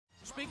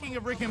Speaking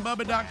of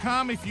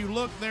rickandbubba.com, if you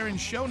look there in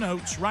show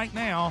notes right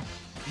now,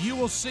 you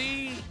will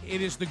see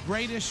it is the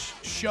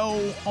greatest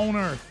show on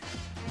earth.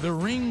 The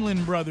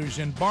Ringling Brothers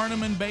and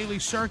Barnum and Bailey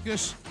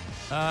Circus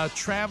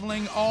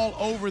traveling all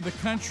over the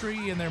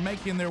country, and they're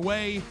making their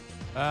way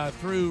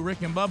through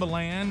Rick and Bubba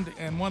land,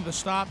 and one of the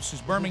stops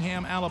is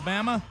Birmingham,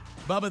 Alabama.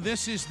 Bubba,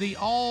 this is the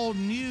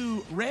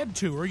all-new Red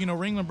Tour. You know,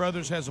 Ringling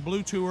Brothers has a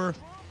blue tour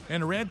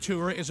and a red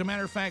tour. As a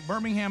matter of fact,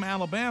 Birmingham,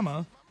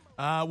 Alabama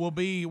will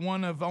be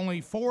one of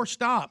only 4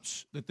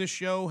 stops that this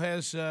show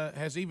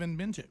has even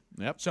been to.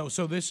 Yep.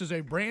 So this is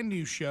a brand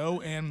new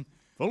show and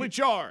fully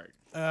charged.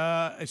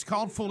 It's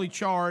called Fully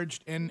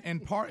Charged, and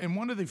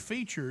one of the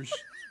features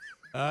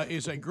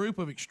is a group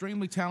of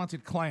extremely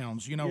talented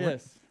clowns. You know,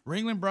 yes.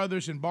 Ringling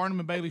Brothers and Barnum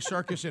and Bailey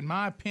Circus, in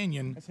my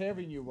opinion, That's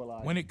heavy in your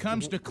life. when it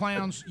comes to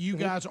clowns, you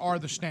guys are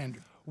the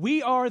standard.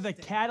 We are the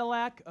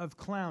Cadillac of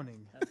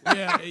clowning.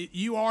 Yeah,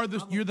 you're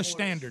the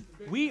standard.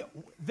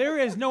 There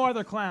is no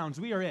other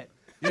clowns. We are it.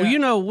 Yeah. Well, you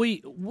know,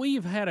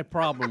 we've had a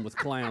problem with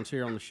clowns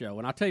here on the show,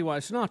 and I'll tell you why,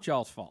 it's not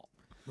y'all's fault.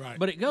 Right.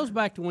 But it goes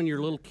back to when you're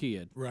a little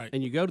kid. Right.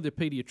 And you go to the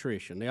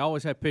pediatrician. They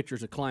always have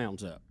pictures of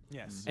clowns up.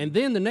 Yes. And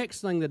then the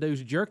next thing they do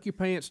is jerk your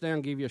pants down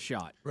and give you a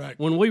shot. Right.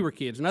 When we were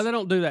kids. Now, they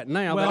don't do that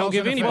now. They don't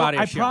give anybody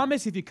a shot. I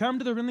promise if you come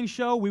to the Ringling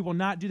Show, we will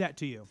not do that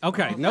to you.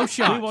 Okay, no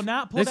shots. We will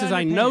not pull This down is your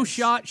a pants.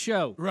 no-shot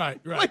show. Right.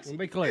 Let's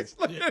be clear.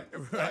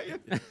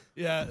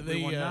 Yeah,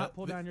 we will not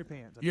pull down your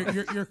pants.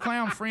 Your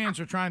clown friends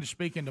are trying to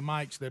speak into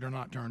mics that are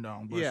not turned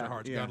on. Bless their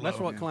hearts. God That's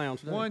love what them.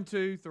 clowns do. 1,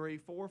 2, 3,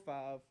 4,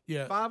 5.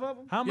 Yeah. 5 of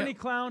them? How many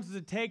clowns does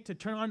it take to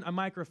turn on a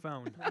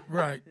microphone?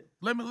 Right.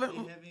 You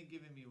haven't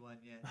given me one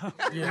yet.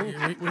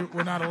 Yeah,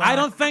 we're not allowed. I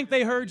don't think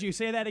they heard you.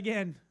 Say that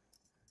again.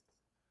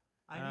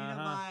 I need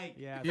a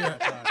mic.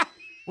 Yeah.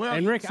 Well,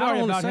 and Rick, I sorry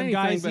don't want about to say him,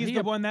 guys. anything, but He's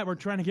the one that we're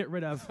trying to get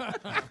rid of.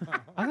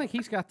 I think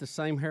he's got the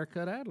same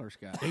haircut Adler's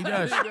got. He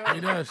does.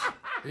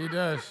 He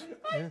does.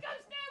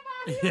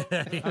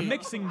 Yeah. A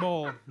mixing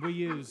bowl we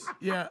use.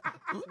 Yeah.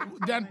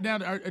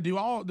 Now,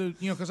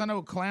 because I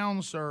know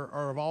clowns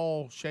are of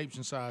all shapes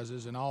and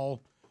sizes and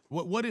all.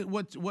 What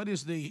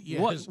is the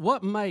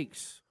what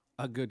makes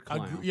a good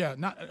clown?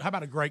 How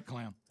about a great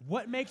clown?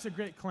 What makes a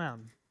great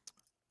clown?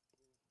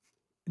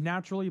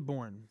 Naturally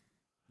born.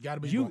 Got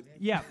to be born.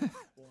 Yeah.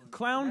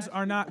 Clowns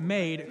are not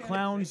made.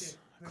 Clowns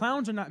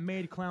are not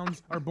made.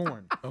 Clowns are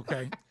born.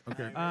 Okay.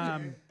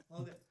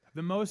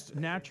 The most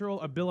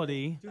natural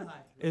ability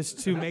is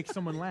to make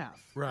someone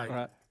laugh.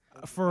 Right.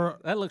 For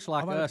that looks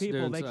like a lot of us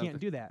people, doing they something. can't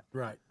do that.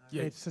 Right.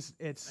 Yeah.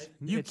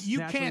 You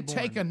can't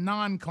take a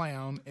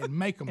non-clown and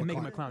make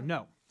him a clown.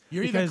 No.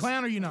 You're either a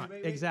clown or you're not.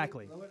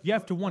 Exactly. You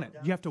have to want it.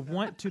 You have to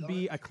want to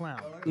be a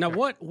clown. Now,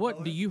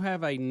 what do you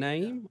have a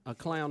name? A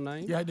clown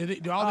name? Yeah.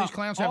 Do all these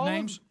clowns have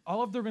names?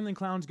 All of the Ringling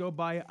clowns go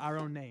by our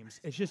own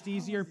names. It's just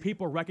easier.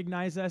 People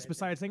recognize us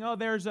besides saying, "Oh,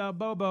 there's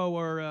Bobo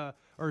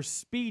or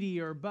Speedy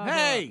or Bubba."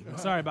 Hey,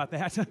 sorry about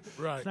that.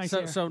 Right.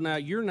 Nice so now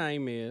your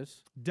name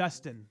is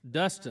Dustin.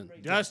 Dustin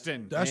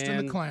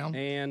the clown.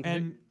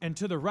 And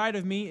to the right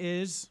of me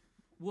is.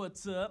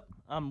 What's up?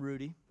 I'm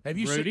Rudy. Have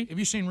you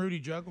seen Rudy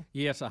juggle?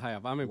 Yes, I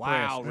have. I'm impressed.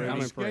 Wow, Rudy.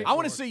 I'm impressed. I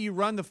want to see you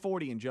run the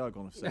 40 and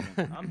juggle in a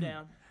second. I'm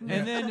down.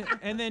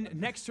 And then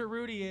next to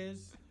Rudy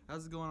is.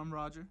 How's it going? I'm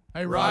Roger.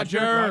 Hey,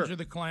 Roger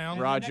the clown.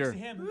 Next to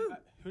him,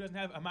 who doesn't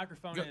have a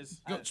microphone, is.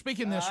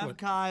 Speak in this I'm one.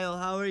 Kyle.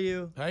 How are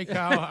you? Hey,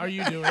 Kyle. How are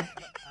you doing?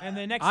 And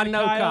then next I to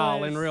know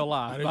Kyle is, in real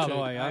life, by the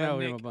way. I know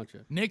him Nick. a bunch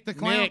of. Nick the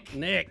clown.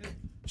 Nick.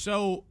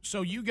 So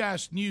you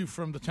guys knew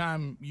from the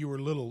time you were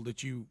little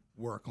that you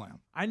were a clown.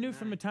 I knew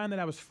from the time that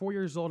I was 4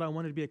 years old I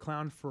wanted to be a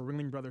clown for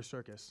Ringling Brothers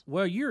Circus.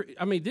 Well,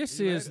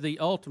 this is the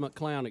ultimate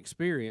clown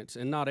experience,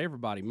 and not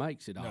everybody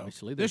makes it,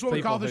 obviously. This is what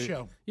we call the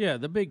show. Yeah,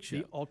 the big show.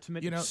 The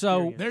ultimate experience.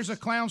 So there's a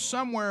clown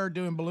somewhere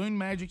doing balloon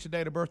magic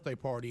today at a birthday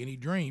party, and he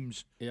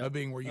dreams of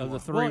being where you are. Of the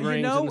three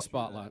rings in the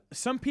spotlight.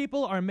 Some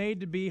people are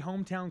made to be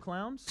hometown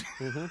clowns.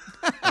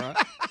 Right.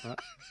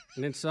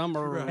 And then some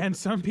are... And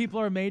some people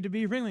are made to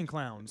be Ringling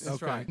clowns.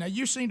 That's right. Now,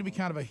 you seem to be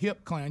kind of a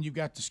hip clown. You've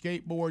got the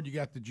skateboard, you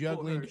got the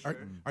juggling.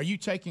 Are you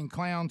taking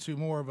clown to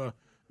more of a,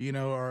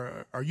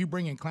 or are you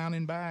bringing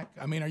clowning back?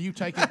 I mean, are you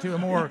taking it to a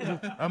more...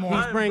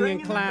 He's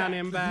bringing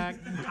clowning back.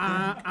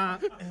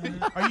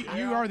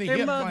 You are the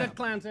hip clown.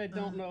 Clowns that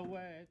don't know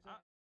where.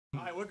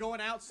 All right, we're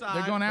going outside.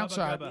 They're going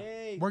outside.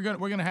 Bubba.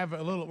 We're gonna have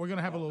a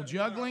little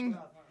juggling.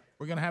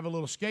 We're gonna have a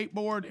little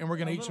skateboard, and we're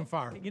gonna eat some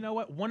fire. You know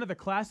what? One of the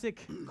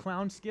classic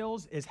clown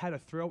skills is how to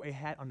throw a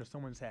hat onto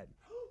someone's head.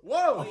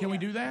 Whoa! Oh, can we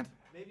do that?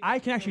 I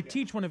can actually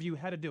teach one of you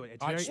how to do it.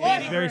 It's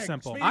Speedy very Greg,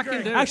 simple. Speedy I can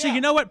Greg. do it. Actually,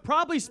 you know what?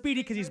 Probably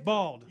Speedy because he's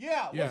bald.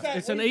 Yeah.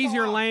 It's an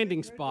easier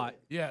landing spot.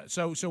 Yeah.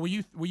 So will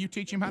you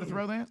teach him how to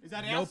throw that? Is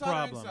that No outside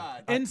problem. or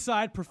inside?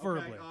 Inside,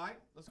 preferably. Okay, all right,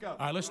 let's go. All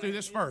right, let's do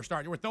this first. All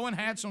right, we're throwing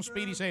hats on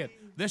Speedy's head.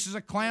 This is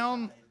a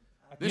clown.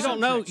 You don't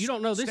know.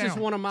 This is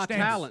one of my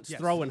Stand. talents,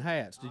 throwing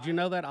hats. Did you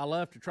know that? I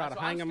love to try to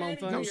hang them on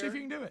Go things. see if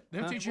you can do it.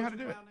 They'll teach you how to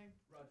do it.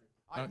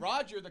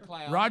 Roger the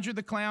clown. Roger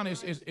the clown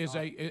is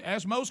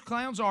as most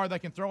clowns are. They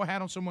can throw a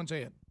hat on someone's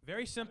head.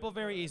 Very simple,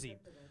 very easy.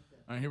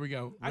 All right, here we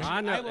go. I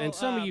know, and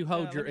some of you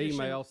hold your let me show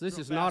you emails. This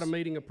real is not a fast.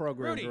 meeting of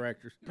program Rudy,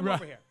 directors. Come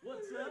over here.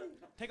 What's up?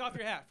 Take off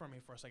your hat for me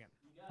for a second.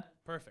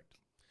 Perfect.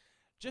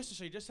 Just to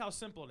show you just how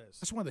simple it is.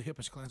 That's one of the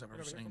hippest clowns I've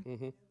ever seen.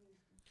 Mm-hmm.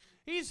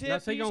 He's Now, hip.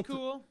 is he He's gonna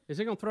cool. Is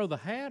he going to throw the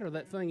hat or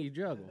that thing you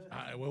juggle?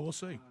 Well, we'll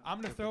see. I'm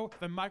gonna throw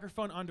the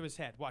microphone onto his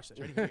head. Watch this.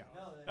 Ready? Here we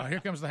go. Oh, here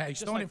comes the hat. He's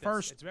Just throwing like it this.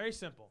 first. It's very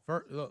simple.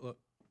 Look.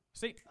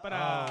 See, but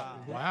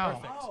Wow.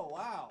 perfect. Oh,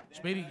 wow.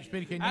 Speedy,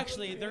 can you?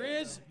 Actually, there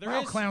is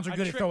All clowns are a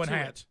good at trick throwing to it.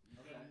 hats.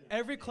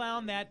 Every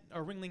clown that a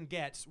ringling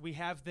gets, we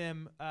have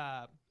them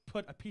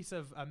put a piece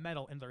of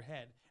metal in their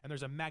head, and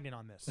there's a magnet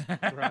on this.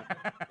 Right.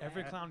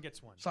 Every clown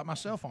gets one. It's like my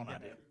cell phone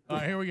idea. All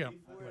right, here we go.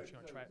 We're just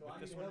gonna try it with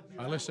this one. All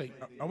right, let's see.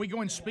 Are we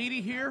going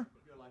Speedy here?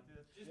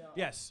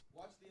 Yes.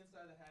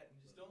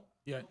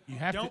 Yeah, you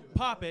have Don't to.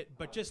 pop it,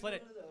 but just let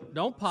it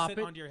Don't pop sit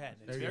it. onto your head.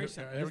 It's There you very go.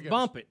 simple. There we Just go.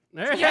 bump it.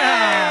 There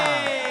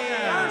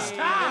First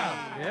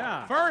time.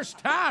 Yeah. First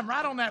time,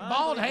 right on that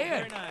bald Very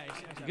head. nice.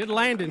 Good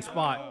landing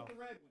spot.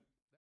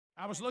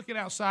 I was looking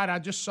outside. I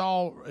just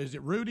saw. Is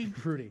it Rudy?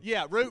 Rudy.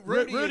 Yeah, Rudy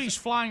Rudy's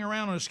flying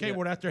around on a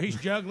skateboard out there. He's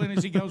juggling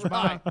as he goes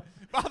by.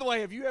 By the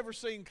way, have you ever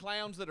seen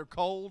clowns that are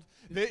cold?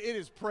 It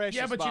is precious.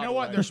 Yeah, but by you know the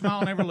what? way. Their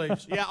smile never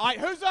leaves. Yeah, all right,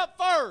 who's up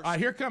first? All right,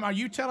 here come.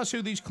 You tell us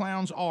who these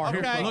clowns are. Here,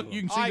 Okay. look, you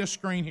can see All right. the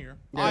screen here,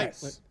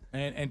 Yes.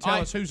 and tell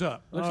us who's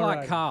up. Looks All like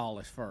right. Kyle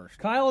is first.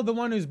 Kyle, the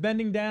one who's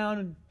bending down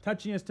and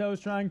touching his toes,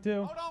 trying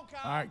to. Hold on,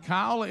 Kyle. All right,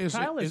 Kyle is.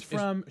 Kyle is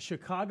from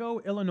Chicago,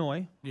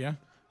 Illinois. Yeah,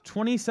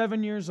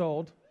 27 years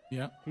old.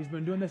 yeah. He's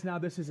been doing this now.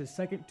 This is his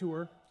second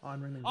tour on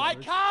Ringling All right,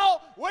 Brothers.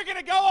 Kyle, we're going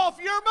to go off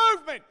your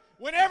movement.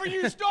 Whenever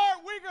you start,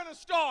 we're going to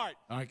start.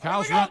 All right, Here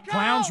we go, Kyle.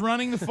 Clown's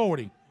running the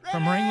 40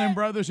 from Ready? Ringling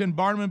Brothers and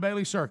Barnum and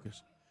Bailey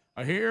Circus.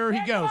 Here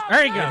he goes.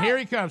 There you go. And here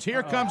he comes.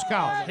 Here comes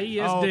Kyle. He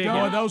is oh, digging.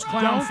 boy, those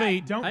clown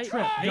feet. Don't Hey,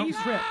 trip. Don't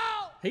he's- trip.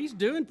 He's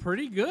doing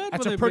pretty good. That's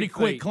with a them pretty big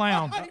quick feet.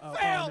 clown. He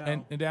fell.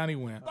 no. And down he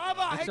went. Bubba,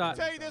 I hate not-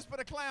 to tell you this, but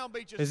a clown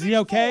beat you. Is he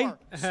okay?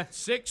 6'4".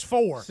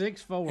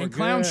 6'4". 6'4". And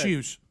clown good.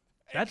 shoes.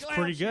 That's clown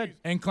pretty shoes. good.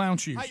 And clown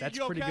shoes. Hey, That's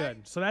you pretty okay?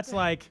 good. So that's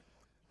like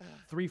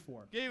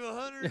 3-4. Give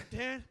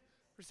 110%.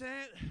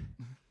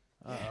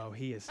 Oh,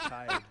 he is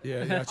tired.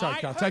 Yeah, that's all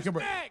right, Kyle. All right, Take a who's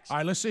break. next? All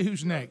right, let's see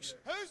who's next.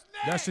 Who's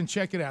next? Dustin,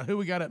 check it out. Who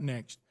we got up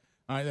next?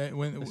 All right,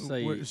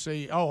 Let's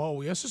see.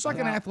 Oh, this is like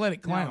an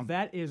athletic Now, clown.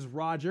 that is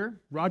Roger.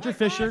 Roger Hey,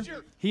 Fisher.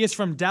 Roger. He is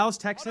from Dallas,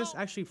 Texas.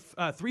 on. Actually,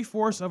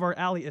 3/4 of our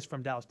alley is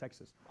from Dallas,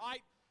 Texas. All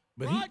right,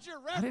 But Roger,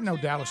 I didn't know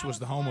represent Dallas was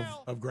the home Clown.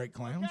 of great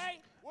clowns.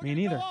 Okay? We're Me gonna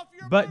go neither. off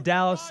your But movement,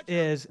 Dallas Roger.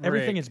 is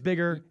everything Rick. is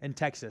bigger in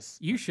Texas.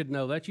 You should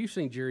know that. You've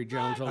seen Jerry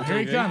Jones on Here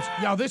he TV. comes.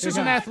 Yo, this is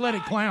an comes.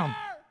 athletic clown.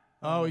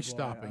 Oh, he's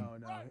stopping. Oh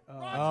no.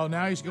 Oh,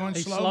 now he's going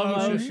He's slow slow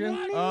motion.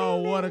 motion. Oh,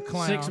 what a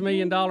clown. $6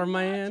 million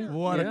man.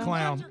 What Yeah. a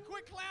clown. Roger,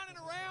 quit clowning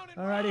around and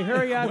Alrighty,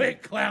 hurry up.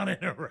 Quit clowning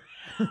around.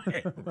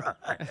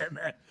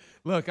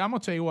 Look, I'm going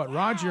to tell you what,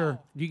 Roger,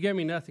 You gave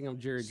me nothing on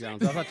Jerry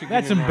Jones. I thought you.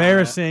 That's gave me more on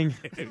embarrassing.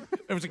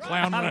 there was a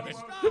clown running.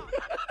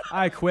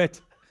 I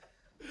quit.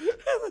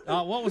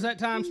 that. What was that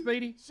time,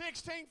 Speedy?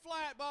 16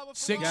 flat, Bubba. for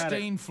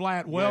 16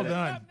 flat. Well Roger.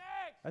 done. Up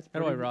next. That's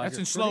Anyway, pretty, Roger. That's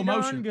in slow Pretty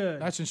darn motion.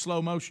 good. That's in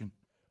slow motion.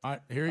 All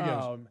right, here he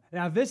goes.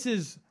 Now this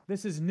is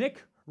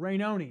Nick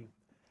Rainoni.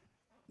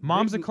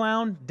 Mom's a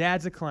clown.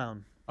 Dad's a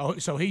clown. Oh,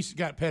 so he's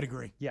got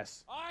pedigree.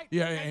 Yes. All right,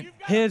 Yeah, now and you've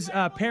got His a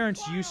family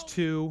parents of used clowns,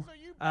 to so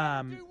you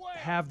better do well.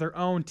 have their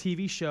own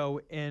TV show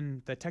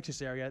in the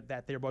Texas area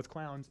that they're both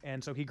clowns,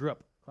 and so he grew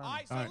up All clowning.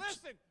 right, so All right.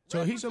 listen.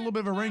 So he's a little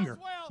bit of a represent the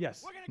ringer. clowns well.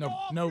 Yes. We're gonna No, go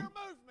off no, your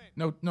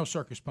movement. no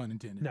circus pun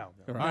intended. No.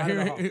 All not right, at here,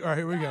 all. all right,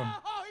 here we go.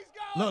 Oh, he's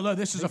going. Look,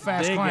 this is a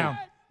fast digging. clown.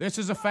 This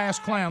is a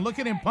fast clown. Look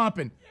at him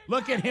pumping.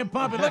 Look at him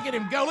pumping. Look at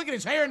him go. Look at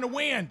his hair in the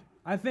wind.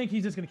 I think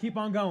he's just gonna keep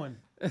on going.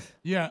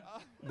 Yeah.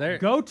 There.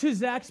 Go to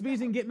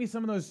Zaxby's and get me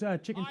some of those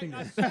chicken All right,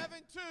 fingers.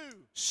 7-2.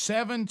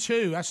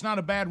 7-2. That's not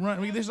a bad run.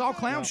 I mean, this is all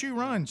clown shoe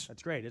runs.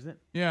 That's great, isn't it?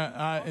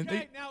 Yeah.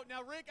 Okay, now,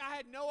 Rick, I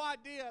had no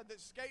idea that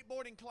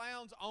skateboarding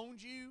clowns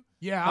owned you.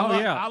 Yeah. Oh,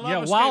 yeah. I love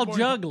Yeah, a while skateboarding-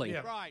 juggling. Yeah.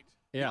 Right.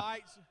 Yeah.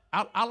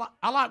 Right.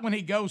 I like when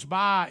he goes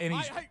by and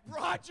he's. Hey,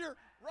 Roger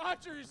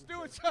is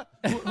doing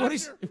something.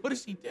 What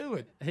is he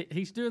doing?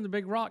 He's doing the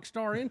big rock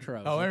star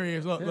intro. Oh, there he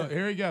is. Look,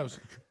 here he goes.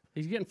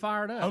 He's getting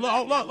fired Oh,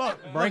 up.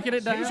 look. Breaking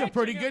it down. He's a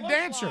pretty It good looks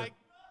dancer. like-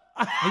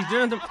 He's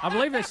doing the. I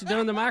believe he's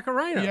doing the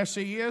Macarena. Yes,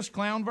 he is.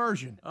 Clown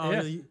version. Oh,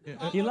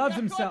 Yeah. he loves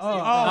himself.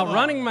 Oh, A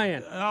running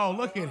man. Oh,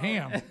 look at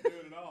him.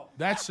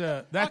 That's.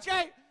 Okay,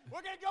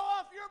 we're gonna go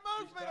off your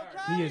movement.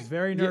 Okay. he is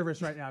very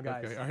nervous right now,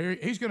 guys. Okay,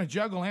 he's going to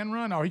juggle and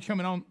run. Oh, he's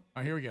coming on. All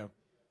right, here we go.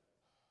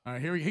 All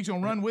right, he's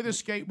going to run with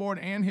his skateboard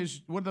and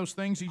his, what are those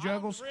things he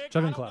juggles? Rick,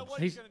 Juggling I don't know clubs. what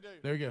he's gonna do.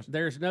 There he goes.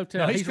 There's no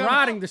telling. he's he's coming.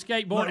 riding the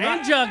skateboard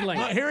and juggling.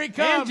 Look, here he And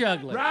comes.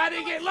 juggling.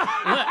 Riding it. Look.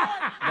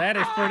 That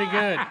is pretty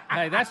good.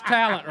 Hey, that's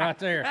talent right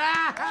there.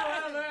 I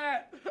love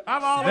that.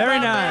 I'm all Very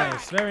about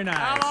nice. that. Very I'm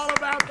nice. all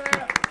about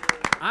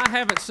that. I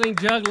haven't seen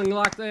juggling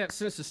like that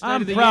since the State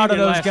I'm of the proud of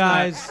Union those last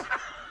guys. night,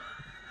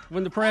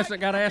 when the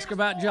president got asked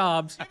about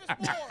jobs.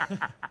 Give us more.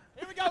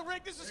 Here we go,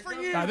 Rick. This is for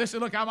you. Now,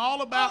 look, I'm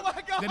all about. Oh,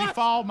 my God. Did he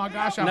fall? My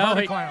gosh, I No, heard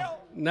a he clown.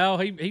 no,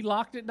 he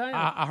locked it down.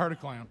 I heard a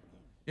clown.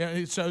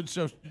 Yeah. So.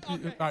 Okay, All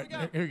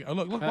right. Here you go.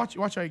 Look.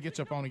 Watch how he gets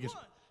up on. He gets.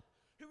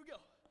 Here we go.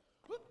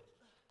 Whoop.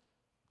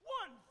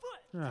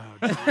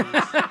 1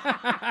 foot.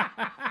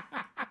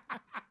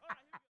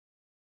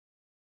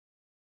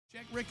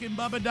 Check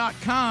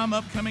rickandbubba.com.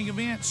 Upcoming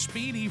events.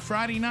 Speedy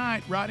Friday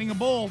night riding a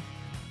bull.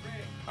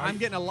 I'm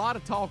getting a lot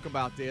of talk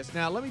about this.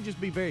 Now, let me just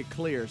be very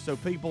clear so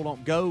people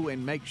don't go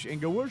and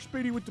go, where's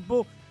Speedy with the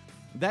bull?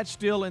 That's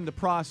still in the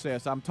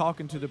process. I'm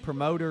talking to the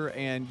promoter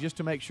and just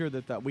to make sure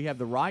that we have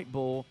the right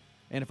bull.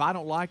 And if I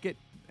don't like it,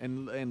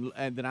 and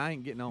then I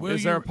ain't getting on.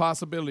 Is there a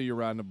possibility you're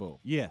riding a bull?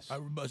 Yes.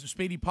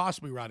 Speedy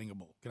possibly riding a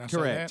bull. Can I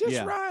Correct. say that?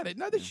 Just ride it.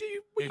 No,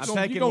 you're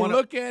I'm going to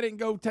look at it and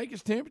go take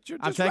his temperature.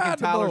 I'm Just taking ride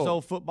the Tyler's bull.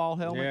 old football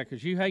helmet. Yeah,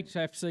 because you hate to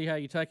have to see how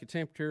you take a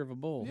temperature of a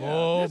bull. Yeah,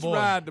 Oh, just boy.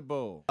 ride the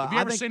bull. Have you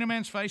ever seen a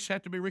man's face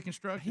have to be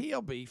reconstructed?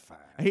 He'll be fine.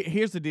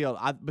 Here's the deal.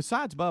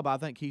 Besides Bubba, I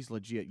think he's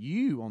legit.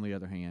 You, on the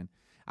other hand,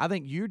 I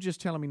think you're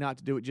just telling me not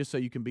to do it just so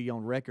you can be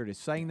on record as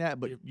saying that,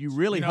 but you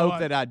really You know hope what?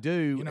 that I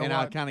do, You know and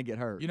I what? kind of get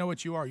hurt. You know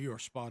what you are? You are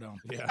spot on.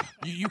 Yeah.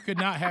 you could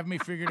not have me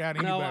figured out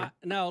any better.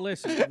 No,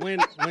 listen. When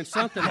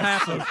something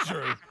happens,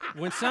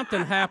 when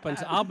something happens,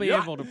 I'll be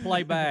able to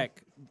play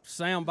back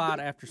soundbite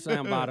after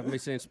soundbite of me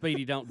saying,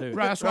 "Speedy, don't do it."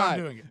 Right, that's why I'm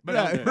doing it. But,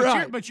 Right, but,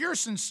 right. but you're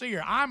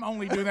sincere. I'm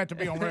only doing that to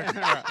be on record.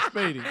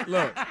 Speedy,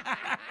 look.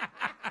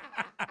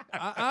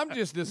 I'm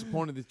just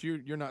disappointed that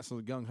you're not so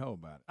gung-ho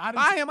about it.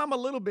 I am. I'm a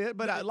little bit,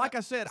 but like I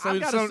said, I've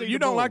got to see you the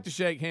don't bull. like to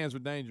shake hands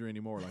with danger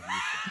anymore like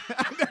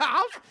you used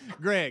to.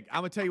 Greg, I'm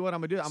gonna tell you what I'm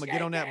gonna do. I'm gonna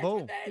get on that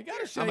bull. You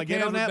got to shake I'm gonna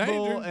get hands on with that danger.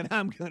 bull, and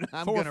I'm gonna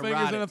 4 fingers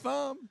ride and a it.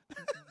 thumb.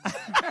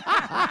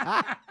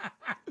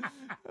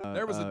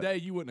 There was a day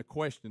you wouldn't have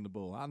questioned the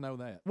bull. I know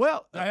that.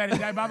 Well, By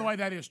the way,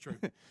 that is true.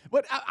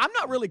 but I'm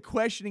not really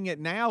questioning it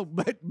now.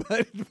 But I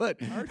heard you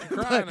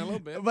crying a little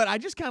bit. But I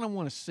just kind of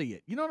want to see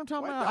it. You know what I'm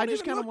talking about? I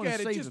just kind of want to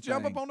see it. Just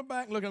jump up on the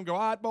back, look and go, all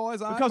right, boys,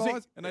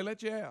 Because and they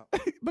let you out.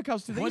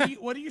 because to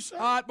What do you say?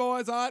 All right,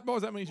 boys,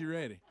 that means you're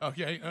ready.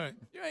 Okay, all right.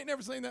 You ain't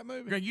never seen that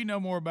movie. Greg, you know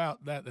more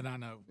about that than I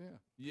know. Yeah.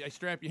 You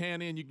strap your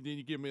hand in, then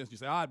you give me this, you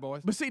say, all right,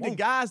 boys. But see, the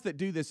guys that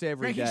do this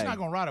every Greg, day. he's not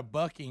going to ride a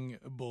bucking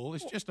bull.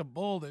 It's just a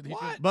bull that he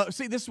just, But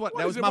see, this is what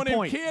What that is was it, my one of them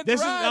point. kids This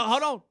is rides?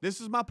 hold on. This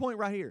is my point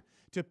right here.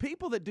 To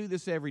people that do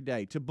this every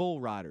day, to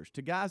bull riders,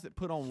 to guys that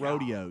put on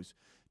rodeos,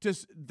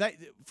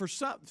 for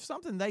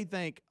something they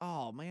think,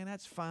 oh man,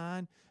 that's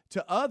fine.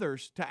 To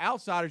others, to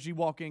outsiders, you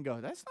walk in and go,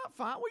 that's not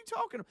fine. What are you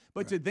talking about?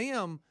 But to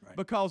them,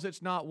 because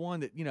it's not one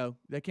that,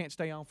 they can't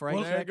stay on for 8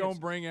 They're seconds. going to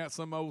bring out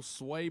some old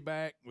sway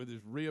back with his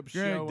ribs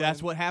Greg, showing.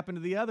 That's what happened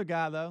to the other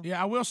guy, though.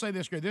 Yeah, I will say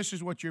this, Greg. This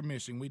is what you're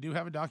missing. We do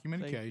have a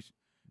documented case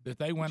that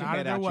they went your out of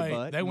head their out your way.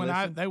 butt They and went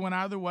listen. they went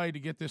out of their way to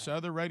get this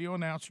other radio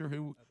announcer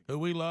who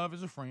we love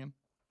as a friend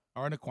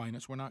or an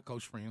acquaintance. We're not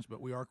close friends,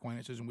 but we are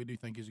acquaintances, and we do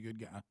think he's a good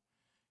guy.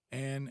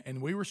 And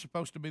we were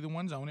supposed to be the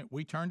ones on it.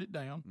 We turned it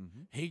down.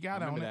 He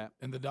got on it,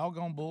 and the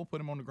doggone bull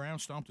put him on the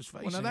ground, stomped his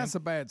face. Well, now in. that's a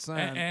bad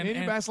sign.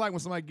 And That's like when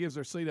somebody gives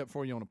their seat up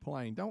for you on a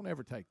plane. Don't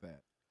ever take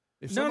that.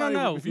 If No,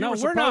 somebody- If you were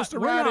we're not. supposed to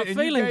We're ride not it and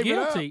you feeling gave it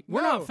up- guilty.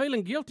 We're No. not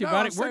feeling guilty No, about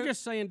I'm it. We're saying-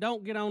 just saying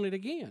don't get on it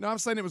again. No, I'm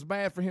saying it was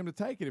bad for him to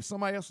take it. If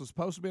somebody else was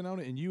supposed to be on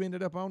it and you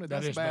ended up on it, That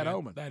that's a is bad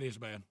omen. That is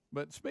bad.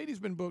 But Speedy's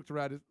been booked to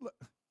ride it. Look,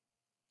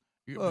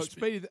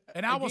 Speedy.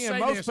 And I will again, say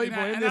most this, people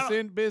and in I this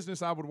don't-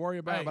 business I would worry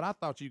about, Hey. but I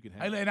thought you could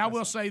have. And it. I That's will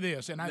all. say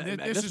this, and That this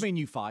doesn't is mean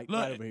you fight look,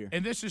 right over here.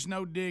 and this is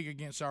no dig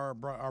against our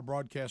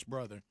broadcast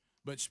brother,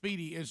 but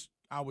Speedy is,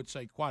 I would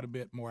say, quite a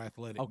bit more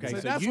athletic. Okay, See,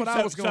 so that's you- what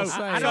I was gonna so-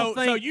 say. I don't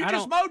So think- you I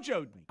just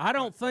mojoed me. I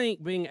don't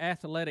think being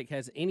athletic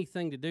has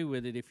anything to do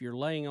with it if you're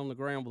laying on the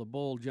ground with a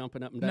bull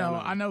jumping up and down. No,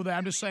 on I you. know that.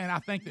 I'm just saying. I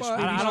think that But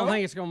Speedy's, I don't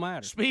think it's going to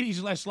matter.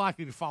 Speedy's less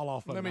likely to fall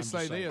off. Of Let it, me I'm just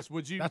say saying. this: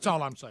 Would you? That's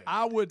all I'm saying.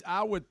 I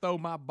would throw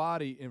my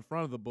body in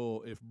front of the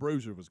bull if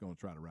Bruiser was going to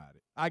try to ride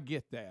it. I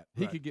get that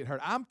he Right. could get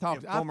hurt. I'm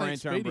talking. Yeah, I former think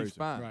intern Speedy's Bruiser.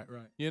 fine.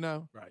 Right. You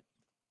know. Right.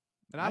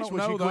 And I don't wish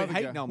know you the quit other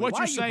hating guy. on me. What Why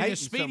you're are you saying hating is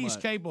so Speedy's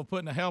much? capable of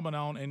putting a helmet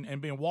on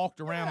and being walked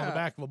around on the Yeah.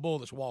 back of a bull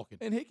that's walking.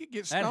 And he could get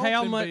That stomped and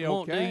helmet be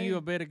won't do okay. you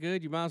a bit of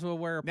good. You might as well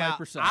wear a Now,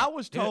 paper sack. I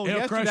was told He'll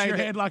yesterday crush your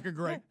that- head like a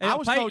grape. I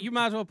was told you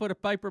might as well put a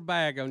paper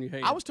bag on your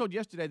head. I was told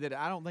yesterday that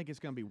I don't think it's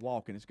going to be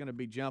walking. It's going to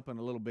be jumping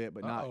a little bit,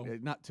 but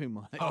not too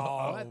much.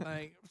 Oh, that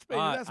thing. Speedy,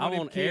 All right, that's I what them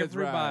want kids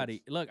everybody.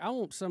 rides. Look, I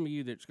want some of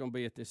you that's going to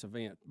be at this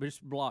event, but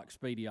just block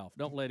Speedy off.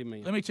 Don't let him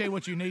in. Let me tell you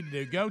what you need to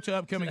do. Go to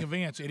upcoming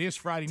events. It is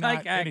Friday Take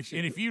night. action.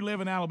 And if you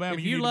live in Alabama,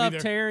 if you you need love to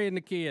be there. Terry and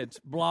the kids,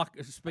 block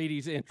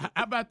Speedy's entry.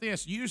 How about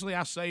this? Usually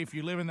I say if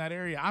you live in that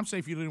area. I'm saying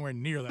if you live anywhere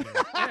near that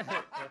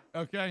area.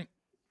 Okay?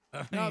 No,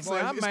 Boy, I'm it's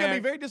going to be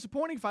mad. very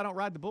disappointing if I don't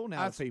ride the bull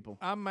now with people.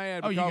 I'm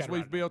mad Oh, you because gotta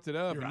we've ride it. built it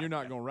up You're and you're right,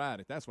 not yeah. going to ride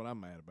it. That's what I'm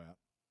mad about.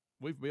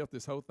 We've built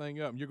this whole thing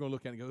up, and you're going to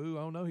look at it and go, "Ooh,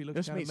 oh no, he looks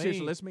Let's kind mean- of seriously,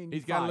 mean. let's mean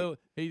He's got fight. a little.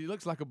 He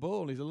looks like a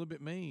bull, and he's a little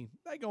bit mean."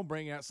 They gonna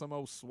bring out some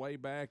old sway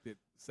back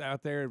that's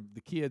out there, the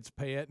kids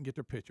pet and get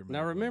their picture made.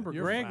 Now with remember, it.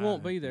 You're Greg fine.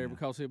 won't be there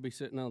because he'll be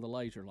sitting on the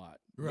laser light.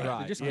 Right.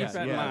 So just Yeah, keep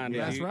that in yeah, mind.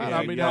 yeah. as That's you- right. as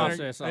I'll you be down there.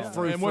 process all Yeah. that.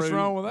 Frou And what's frou,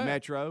 wrong with that?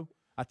 Metro.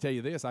 I tell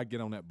you this, I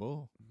get on that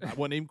bull. I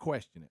wouldn't even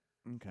question it.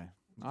 Okay.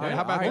 Okay,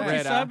 how about Put that? your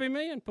Red Eye. sub him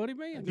in. Put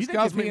him in. Just think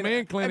because if he and-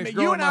 McMahon Clinic's you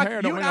growing and my I- hair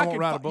you don't and mean I I won't could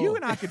ride a fi- bull. You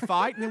and I could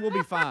fight, and then we'll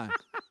be fine.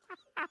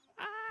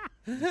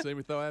 You see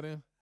me throw that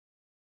in?